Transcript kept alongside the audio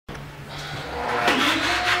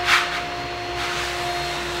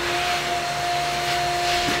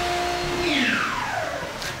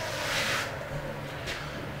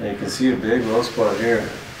see a big low spot here,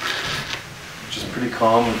 which is pretty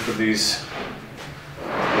common for these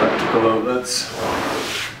electrical outlets.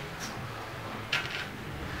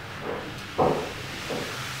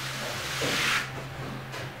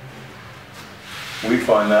 We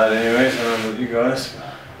find that anyways, I don't know about you guys.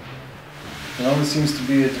 It always seems to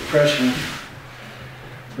be a depression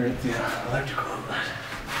right at the electrical outlet.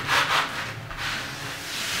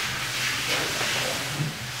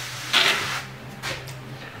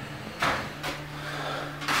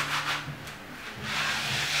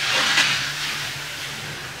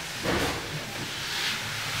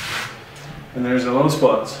 And there's the low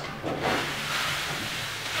spots.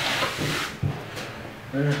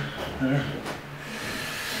 There.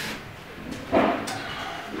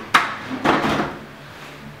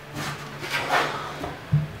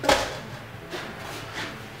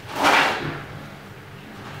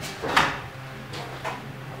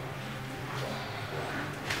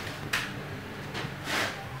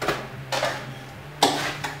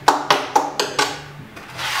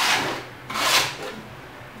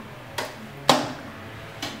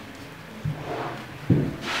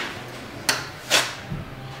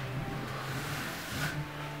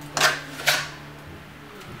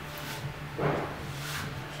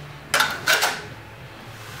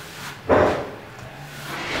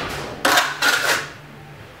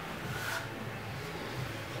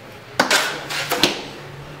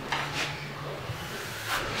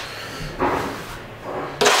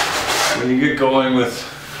 When you get going with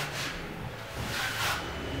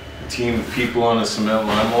a team of people on a cement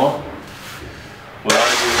lime wall, what I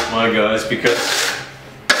do with my guys, because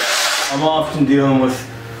I'm often dealing with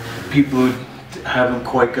people who haven't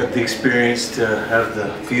quite got the experience to have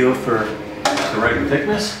the feel for the right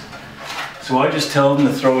thickness, so I just tell them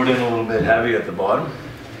to throw it in a little bit heavy at the bottom,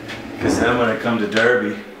 because then when I come to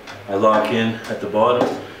derby, I lock in at the bottom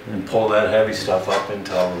and pull that heavy stuff up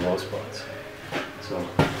into all the low spots. So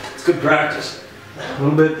it's good practice. A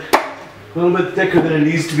little bit thicker than it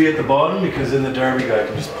needs to be at the bottom, because then the derby guy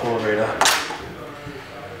can just pull it right up.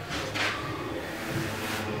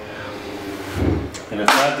 And if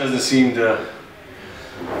that doesn't seem to,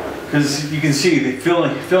 because you can see the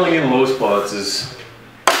filling in low spots is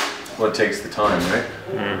what takes the time, right?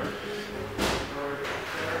 Mm.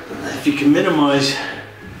 If you can minimize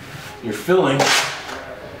your filling,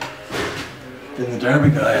 then the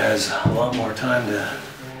derby guy has a lot more time to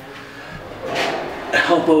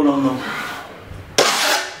help out on them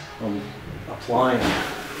applying,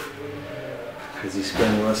 because he's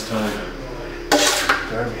spending less time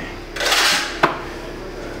derbying.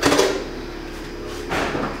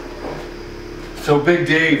 So Big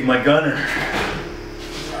Dave, my gunner,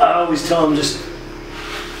 I always tell him just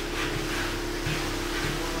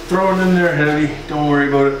throw it in there heavy, don't worry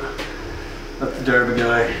about it, let the derby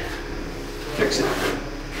guy fix it.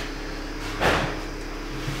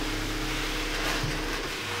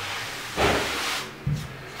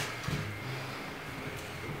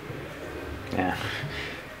 Yeah.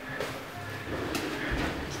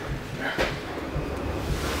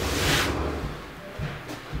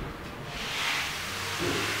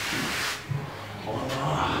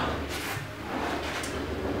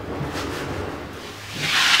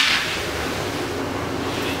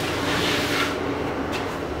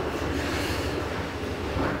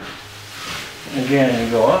 Again,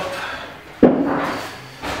 you go up.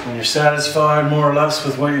 When you're satisfied more or less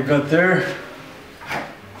with what you've got there,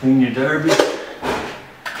 clean your derby.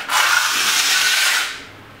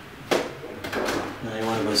 Now you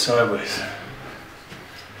want to go sideways.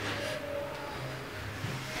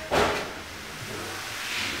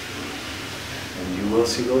 And you will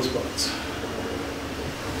see those spots.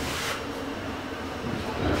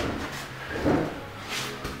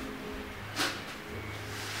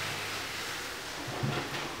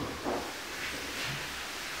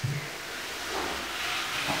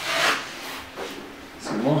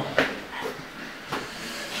 More.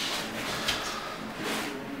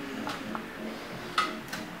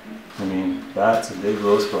 I mean, that's a big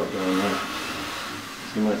low spot down there.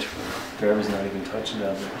 See much derby's not even touching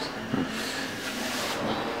down there.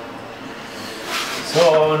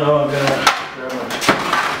 So now I'm gonna grab my.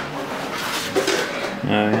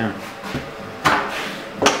 Oh yeah.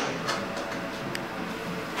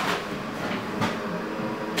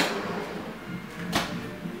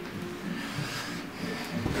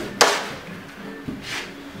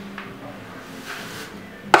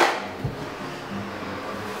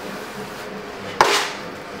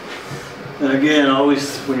 And again,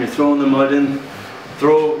 always when you're throwing the mud in,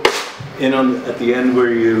 throw in at the end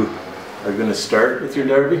where you are going to start with your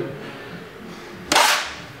derby.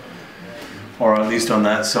 or at least on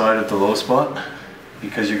that side at the low spot,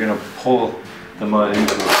 because you're gonna pull the mud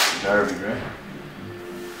into the darby, right?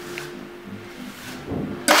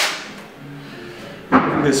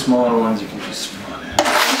 The smaller ones you can just spawn in.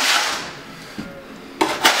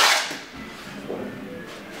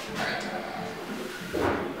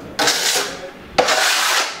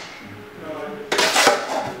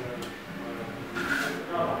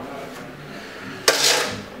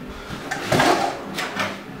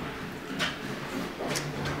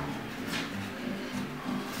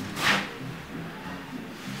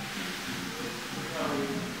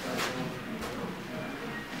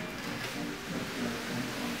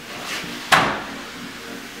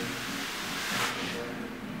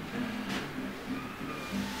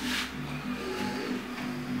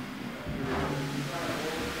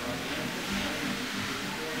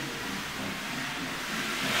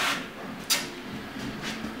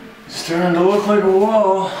 Starting to look like a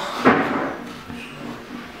wall.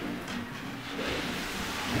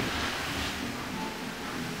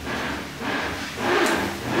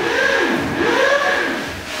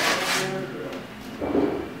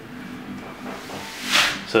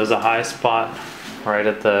 So there's a high spot right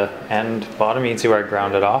at the end bottom. You can see where I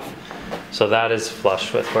ground it off. So that is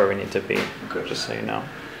flush with where we need to be, Good. just so you know.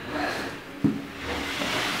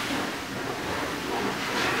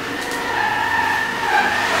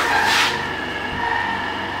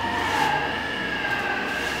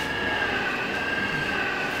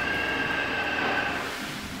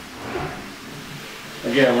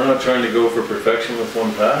 Again, we're not trying to go for perfection with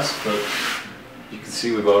one pass, but you can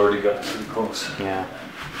see we've already got pretty close. Yeah.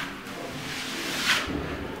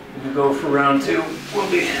 We'll go for round two.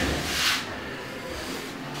 We'll be an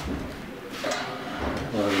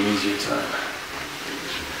easier time.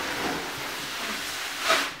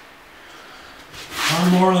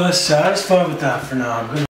 I'm more or less satisfied with that for now. I'm good.